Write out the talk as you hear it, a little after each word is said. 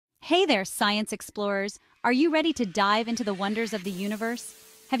Hey there, science explorers! Are you ready to dive into the wonders of the universe?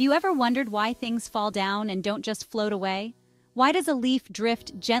 Have you ever wondered why things fall down and don't just float away? Why does a leaf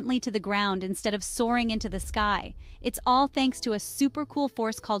drift gently to the ground instead of soaring into the sky? It's all thanks to a super cool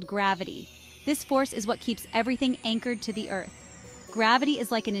force called gravity. This force is what keeps everything anchored to the Earth. Gravity is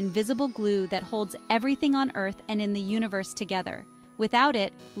like an invisible glue that holds everything on Earth and in the universe together. Without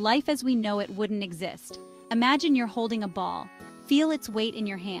it, life as we know it wouldn't exist. Imagine you're holding a ball. Feel its weight in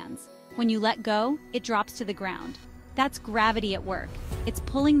your hands. When you let go, it drops to the ground. That's gravity at work. It's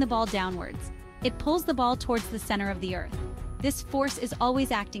pulling the ball downwards. It pulls the ball towards the center of the Earth. This force is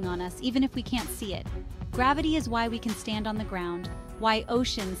always acting on us, even if we can't see it. Gravity is why we can stand on the ground, why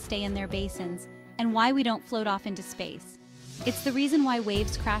oceans stay in their basins, and why we don't float off into space. It's the reason why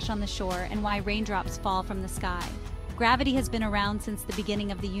waves crash on the shore and why raindrops fall from the sky. Gravity has been around since the beginning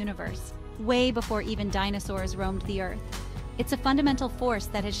of the universe, way before even dinosaurs roamed the Earth. It's a fundamental force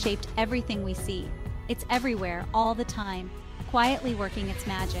that has shaped everything we see. It's everywhere, all the time, quietly working its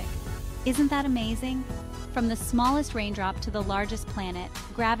magic. Isn't that amazing? From the smallest raindrop to the largest planet,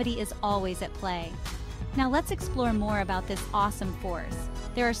 gravity is always at play. Now let's explore more about this awesome force.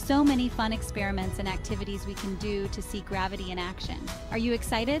 There are so many fun experiments and activities we can do to see gravity in action. Are you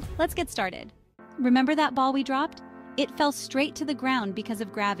excited? Let's get started. Remember that ball we dropped? It fell straight to the ground because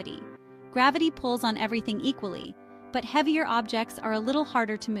of gravity. Gravity pulls on everything equally, but heavier objects are a little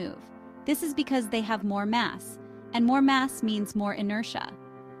harder to move. This is because they have more mass, and more mass means more inertia.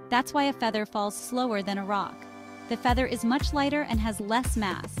 That's why a feather falls slower than a rock. The feather is much lighter and has less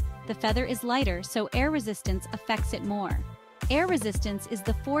mass. The feather is lighter, so air resistance affects it more. Air resistance is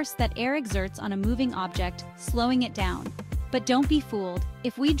the force that air exerts on a moving object, slowing it down. But don't be fooled.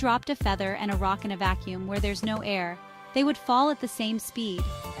 If we dropped a feather and a rock in a vacuum where there's no air, they would fall at the same speed.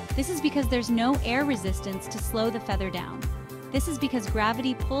 This is because there's no air resistance to slow the feather down. This is because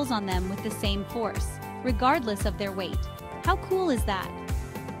gravity pulls on them with the same force, regardless of their weight. How cool is that?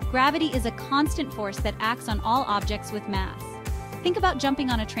 Gravity is a constant force that acts on all objects with mass. Think about jumping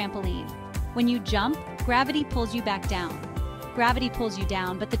on a trampoline. When you jump, gravity pulls you back down. Gravity pulls you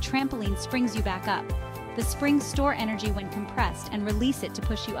down, but the trampoline springs you back up. The springs store energy when compressed and release it to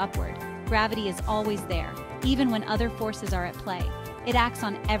push you upward. Gravity is always there, even when other forces are at play. It acts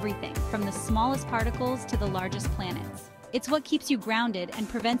on everything, from the smallest particles to the largest planets. It's what keeps you grounded and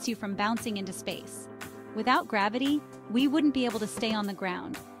prevents you from bouncing into space. Without gravity, we wouldn't be able to stay on the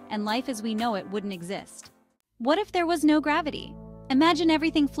ground, and life as we know it wouldn't exist. What if there was no gravity? Imagine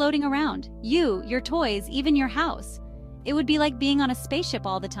everything floating around. You, your toys, even your house. It would be like being on a spaceship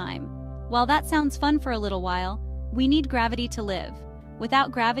all the time. While that sounds fun for a little while, we need gravity to live.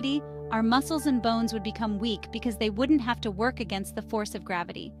 Without gravity, our muscles and bones would become weak because they wouldn't have to work against the force of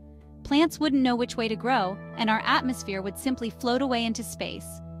gravity. Plants wouldn't know which way to grow, and our atmosphere would simply float away into space.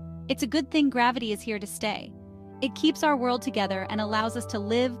 It's a good thing gravity is here to stay. It keeps our world together and allows us to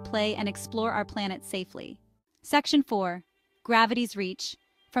live, play, and explore our planet safely. Section 4. Gravity's reach.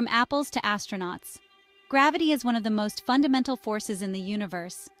 From apples to astronauts. Gravity is one of the most fundamental forces in the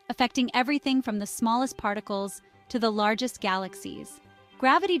universe, affecting everything from the smallest particles to the largest galaxies.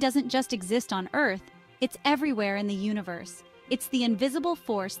 Gravity doesn't just exist on Earth, it's everywhere in the universe. It's the invisible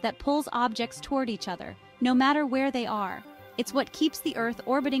force that pulls objects toward each other, no matter where they are. It's what keeps the Earth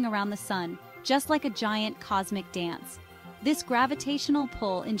orbiting around the Sun, just like a giant cosmic dance. This gravitational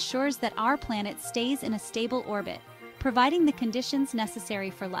pull ensures that our planet stays in a stable orbit, providing the conditions necessary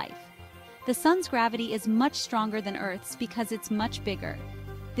for life. The Sun's gravity is much stronger than Earth's because it's much bigger.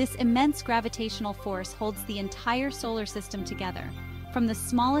 This immense gravitational force holds the entire solar system together, from the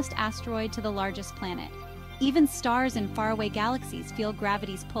smallest asteroid to the largest planet. Even stars in faraway galaxies feel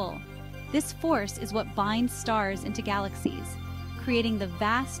gravity's pull. This force is what binds stars into galaxies, creating the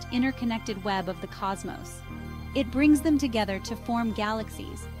vast, interconnected web of the cosmos. It brings them together to form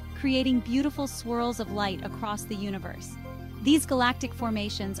galaxies, creating beautiful swirls of light across the universe. These galactic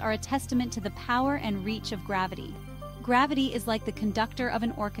formations are a testament to the power and reach of gravity. Gravity is like the conductor of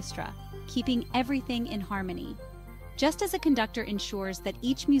an orchestra, keeping everything in harmony. Just as a conductor ensures that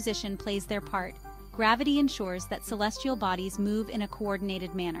each musician plays their part, gravity ensures that celestial bodies move in a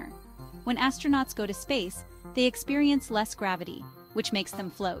coordinated manner. When astronauts go to space, they experience less gravity, which makes them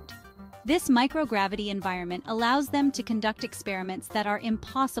float. This microgravity environment allows them to conduct experiments that are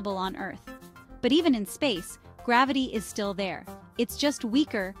impossible on Earth. But even in space, gravity is still there. It's just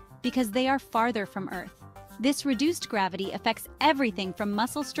weaker because they are farther from Earth. This reduced gravity affects everything from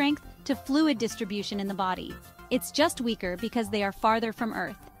muscle strength to fluid distribution in the body. It's just weaker because they are farther from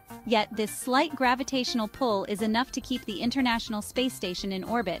Earth. Yet this slight gravitational pull is enough to keep the International Space Station in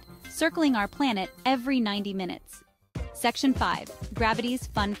orbit, circling our planet every 90 minutes. Section 5. Gravity's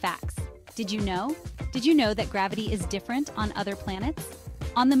Fun Facts. Did you know? Did you know that gravity is different on other planets?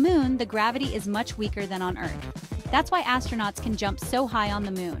 On the moon, the gravity is much weaker than on Earth. That's why astronauts can jump so high on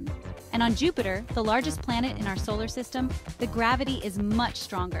the moon. And on Jupiter, the largest planet in our solar system, the gravity is much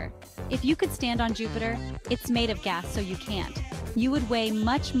stronger. If you could stand on Jupiter, it's made of gas, so you can't. You would weigh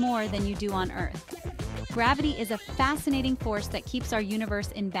much more than you do on Earth. Gravity is a fascinating force that keeps our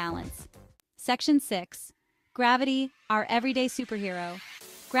universe in balance. Section 6. Gravity, our everyday superhero.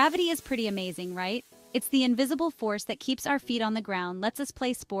 Gravity is pretty amazing, right? It's the invisible force that keeps our feet on the ground, lets us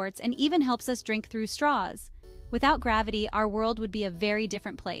play sports, and even helps us drink through straws. Without gravity, our world would be a very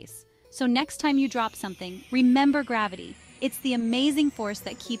different place. So next time you drop something, remember gravity. It's the amazing force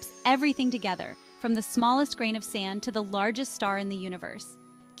that keeps everything together, from the smallest grain of sand to the largest star in the universe.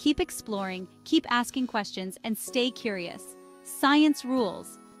 Keep exploring, keep asking questions, and stay curious. Science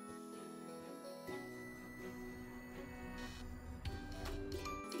rules.